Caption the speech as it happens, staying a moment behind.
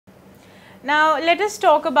Now let us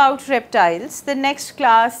talk about reptiles, the next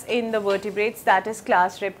class in the vertebrates, that is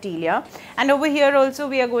class Reptilia. And over here also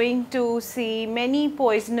we are going to see many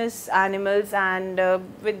poisonous animals, and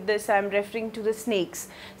with this I am referring to the snakes.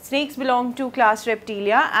 Snakes belong to class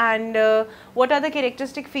Reptilia, and what are the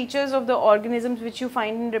characteristic features of the organisms which you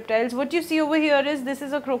find in reptiles? What you see over here is, this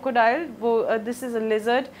is a crocodile, this is a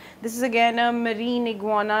lizard, this is again a marine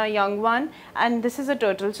iguana, young one, and this is a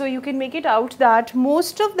turtle. So you can make it out that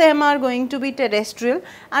most of them are going to be terrestrial,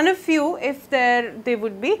 and a few, if they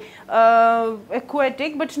would be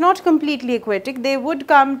aquatic, but not completely aquatic. They would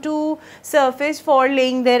come to surface for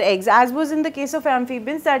laying their eggs, as was in the case of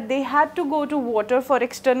amphibians, that they had to go to water for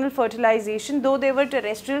external fertilization. Though they were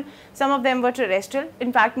terrestrial, some of them were terrestrial,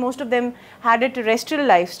 in fact most of them had a terrestrial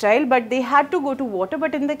lifestyle, but they had to go to water.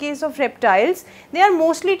 But in the case of reptiles, they are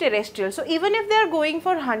mostly terrestrial. So even if they are going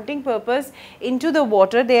for hunting purpose into the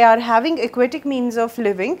water, they are having aquatic means of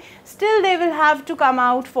living, still they will have to come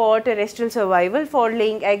out for terrestrial survival, for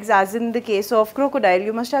laying eggs, as in the case of crocodile.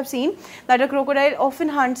 You must have seen that a crocodile often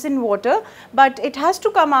hunts in water, but it has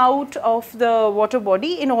to come out of the water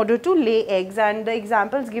body in order to lay eggs, and the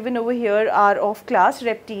examples given over here are of class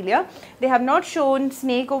Reptilia. They have not shown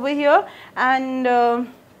snake over here, and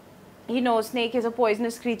you know, snake is a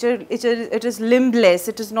poisonous creature. It is limbless,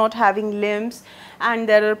 it is not having limbs, and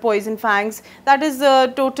there are poison fangs. That is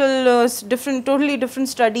a totally different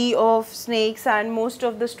study of snakes, and most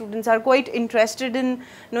of the students are quite interested in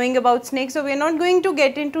knowing about snakes. So we are not going to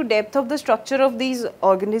get into depth of the structure of these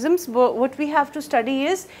organisms, but what we have to study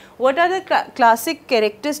is what are the classic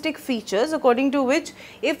characteristic features according to which,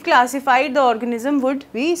 if classified, the organism would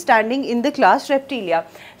be standing in the class Reptilia.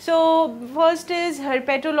 So first is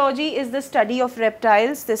herpetology, is the study of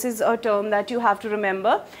reptiles. This is a term that you have to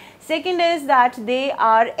remember. Second is that they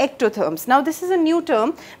are ectotherms. Now this is a new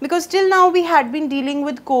term, because till now we had been dealing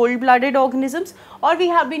with cold-blooded organisms, or we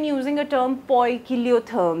have been using a term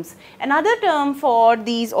poikiliotherms. Another term for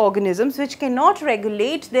these organisms which cannot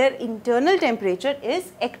regulate their internal temperature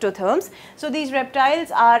is ectotherms. So these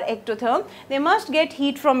reptiles are ectotherm. They must get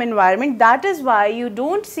heat from environment. That is why you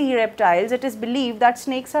don't see reptiles. It is believed that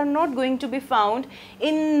snakes are not going to be found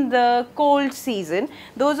in the cold season.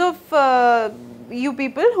 Those of you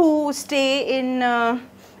people who stay in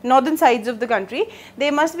northern sides of the country, they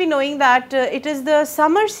must be knowing that it is the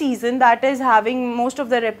summer season that is having most of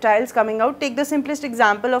the reptiles coming out. Take the simplest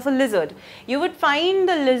example of a lizard. You would find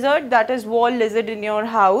the lizard, that is wall lizard, in your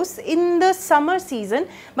house in the summer season,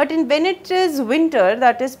 but when it is winter,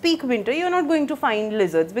 that is peak winter, you are not going to find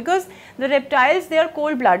lizards, because the reptiles, they are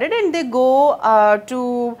cold blooded, and they go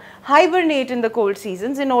to hibernate in the cold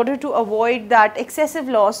seasons in order to avoid that excessive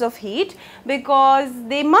loss of heat, because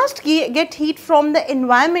they must get heat from the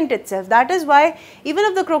environment itself. That is why even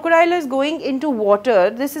if the crocodile is going into water,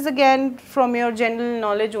 this is again from your general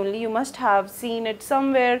knowledge only, you must have seen it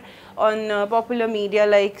somewhere on popular media,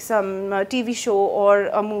 like some TV show or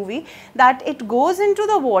a movie, that it goes into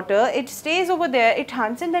the water, it stays over there, it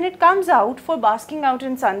hunts, and then it comes out for basking out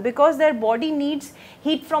in sun, because their body needs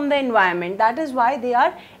heat from the environment. That is why they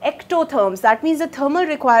are ectotherms. That means the thermal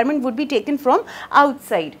requirement would be taken from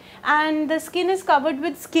outside, and the skin is covered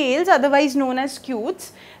with scales, otherwise known as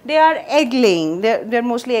scutes. They are egg laying, they are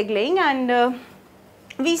mostly egg laying, and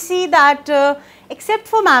we see that except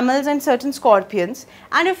for mammals and certain scorpions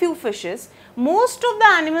and a few fishes, most of the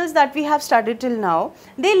animals that we have studied till now,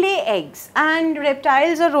 they lay eggs, and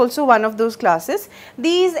reptiles are also one of those classes.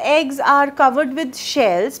 These eggs are covered with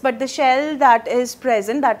shells, but the shell that is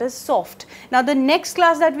present, that is soft. Now the next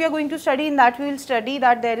class that we are going to study, in that we will study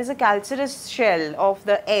that there is a calcareous shell of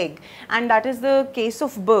the egg, and that is the case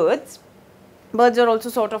of birds. Birds are also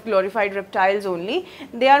sort of glorified reptiles only.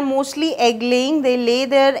 They are mostly egg laying. They lay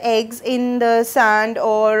their eggs in the sand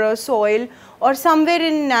or soil or somewhere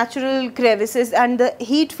in natural crevices, and the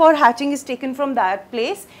heat for hatching is taken from that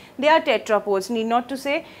place. They are tetrapods, need not to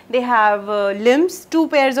say. They have limbs, 2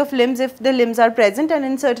 pairs of limbs if the limbs are present, and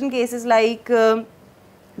in certain cases like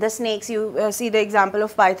the snakes, you see the example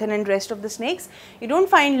of python and rest of the snakes, you don't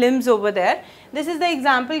find limbs over there. This is the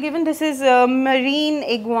example given. This is a marine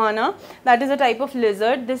iguana, that is a type of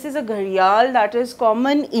lizard. This is a gharial, that is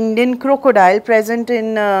common Indian crocodile present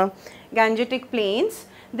in Gangetic plains.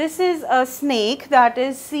 This is a snake, that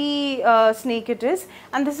is sea snake it is,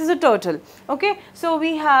 and this is a turtle. Okay, so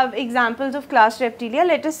we have examples of class Reptilia.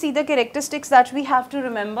 Let us see the characteristics that we have to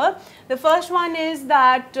remember. The first one is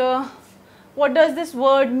that what does this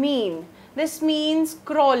word mean? This means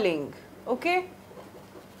crawling, okay,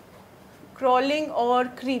 crawling or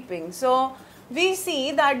creeping. So we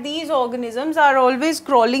see that these organisms are always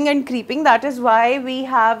crawling and creeping. That is why we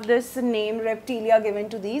have this name Reptilia given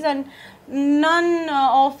to these, and none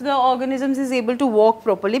of the organisms is able to walk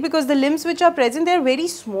properly because the limbs which are present, they are very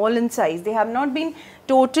small in size. They have not been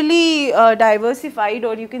totally diversified,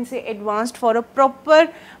 or you can say advanced for a proper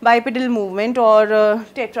bipedal movement or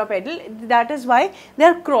tetrapedal. That is why they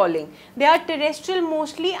are crawling. They are terrestrial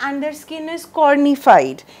mostly, and their skin is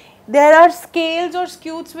cornified. There are scales or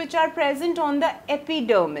scutes which are present on the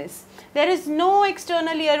epidermis. There is no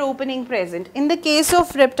external ear opening present. In the case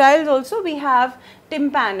of reptiles also, we have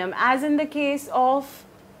tympanum, as in the case of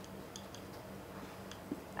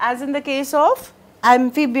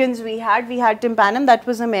amphibians. We had tympanum, that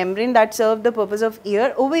was a membrane that served the purpose of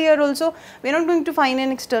ear. Over here also, we are not going to find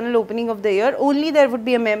an external opening of the ear, only there would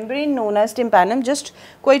be a membrane known as tympanum, just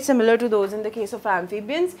quite similar to those in the case of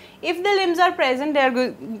amphibians. If the limbs are present,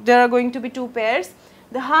 there are going to be two pairs.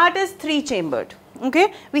 The heart is three-chambered.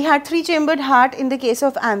 Okay, we had three-chambered heart in the case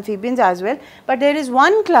of amphibians as well, but there is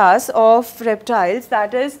one class of reptiles,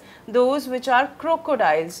 that is those which are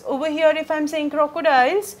crocodiles. Over here, if I am saying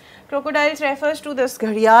crocodiles refers to this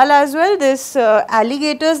gharial as well, this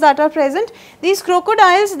alligators that are present. These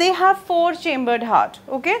crocodiles, they have four-chambered heart.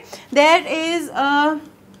 Okay, there is a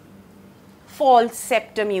false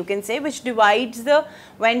septum, you can say, which divides the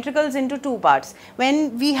ventricles into two parts.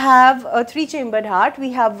 When we have a three-chambered heart,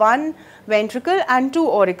 we have one ventricle and two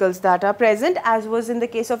auricles that are present, as was in the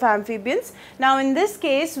case of amphibians. Now in this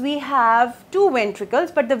case, we have two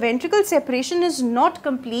ventricles, but the ventricle separation is not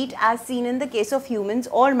complete as seen in the case of humans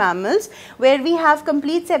or mammals, where we have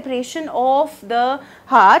complete separation of the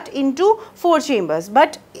heart into four chambers.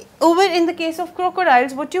 But over in the case of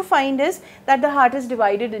crocodiles, what you find is that the heart is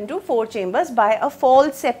divided into four chambers by a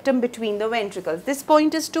false septum between the ventricles. This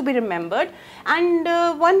point is to be remembered. And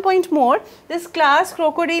one point more, this class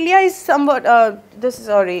Crocodilia is somewhat, this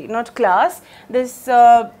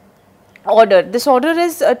order. This order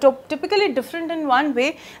is typically different in one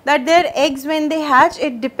way, that their eggs, when they hatch,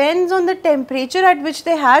 it depends on the temperature at which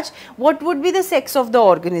they hatch, what would be the sex of the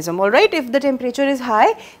organism. Alright, if the temperature is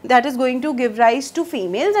high, that is going to give rise to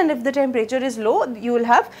females, and if the temperature is low, you will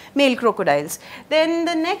have male crocodiles. Then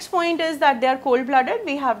the next point is that they are cold blooded.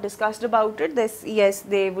 We have discussed about it. Yes,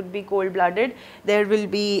 they would be cold blooded. There will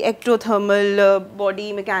be ectothermal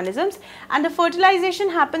body mechanisms, and the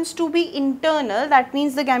fertilization happens to be internal. That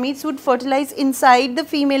means the gametes would fertilize inside the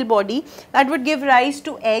female body, that would give rise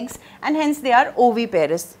to eggs, and hence they are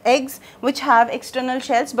oviparous, eggs which have external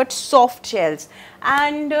shells but soft shells.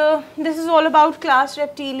 And this is all about class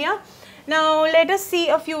Reptilia. Now let us see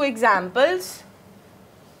a few examples.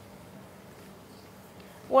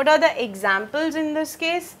 What are the examples in this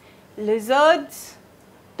case? Lizards,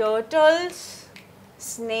 turtles,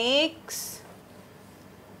 snakes,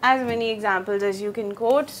 as many examples as you can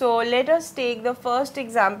quote. So let us take the first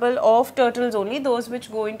example of turtles only, those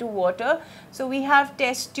which go into water. So we have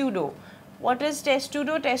testudo. What is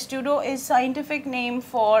testudo? Testudo is scientific name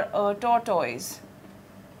for a tortoise.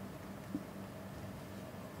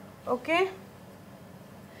 Okay.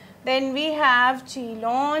 Then we have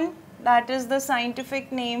chelone, that is the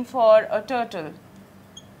scientific name for a turtle.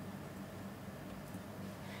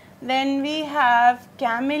 Then we have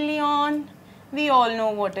chameleon. We all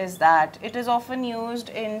know what is that. It is often used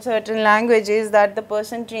in certain languages that the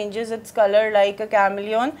person changes its color like a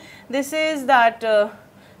chameleon. This is that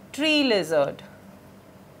tree lizard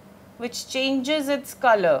which changes its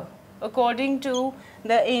color according to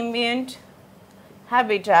the ambient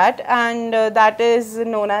habitat, and that is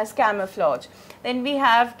known as camouflage. Then we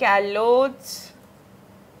have calotes,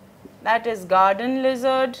 that is garden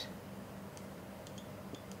lizard,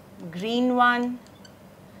 green one.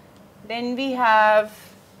 Then we have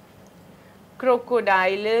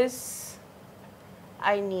crocodilus.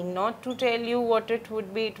 I need not to tell you what it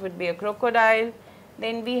would be a crocodile.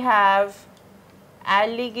 Then we have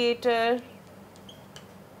alligator.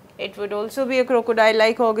 It would also be a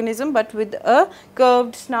crocodile-like organism but with a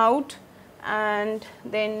curved snout. And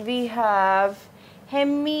then we have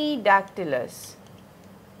hemidactylus.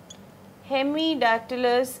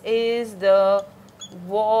 Hemidactylus is the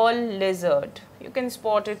wall lizard. You can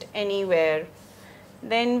spot it anywhere.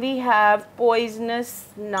 Then we have poisonous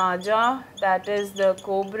naja, that is the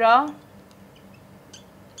cobra.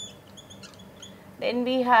 Then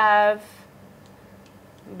we have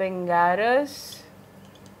bengarus,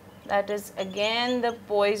 that is again the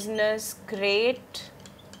poisonous krait,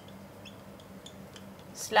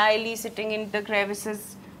 slyly sitting in the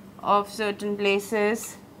crevices of certain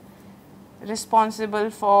places, responsible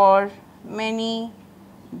for many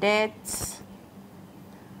deaths.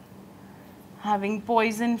 having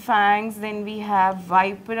poison fangs. Then we have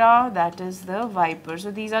Vipera, that is the viper.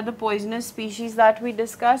 So these are the poisonous species that we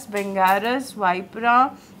discussed: Bengarus,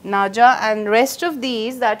 Vipera, Naja, and rest of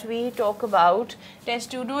these that we talk about: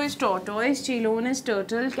 Testudo is tortoise, Chilone is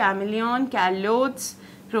turtle, Chameleon, Calotes,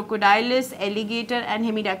 Crocodilus, alligator, and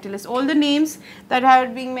Hemidactylus. All the names that are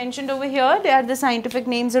being mentioned over here, they are the scientific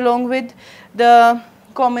names along with the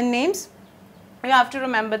common names. You have to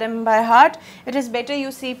remember them by heart. It is better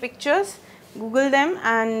you see pictures, Google them,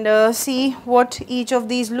 and see what each of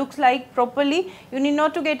these looks like properly. You need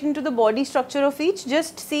not to get into the body structure of each,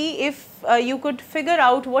 just see if you could figure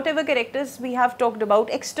out whatever characters we have talked about,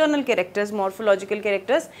 external characters, morphological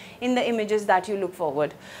characters in the images that you look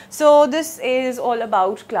forward. So this is all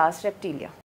about class Reptilia.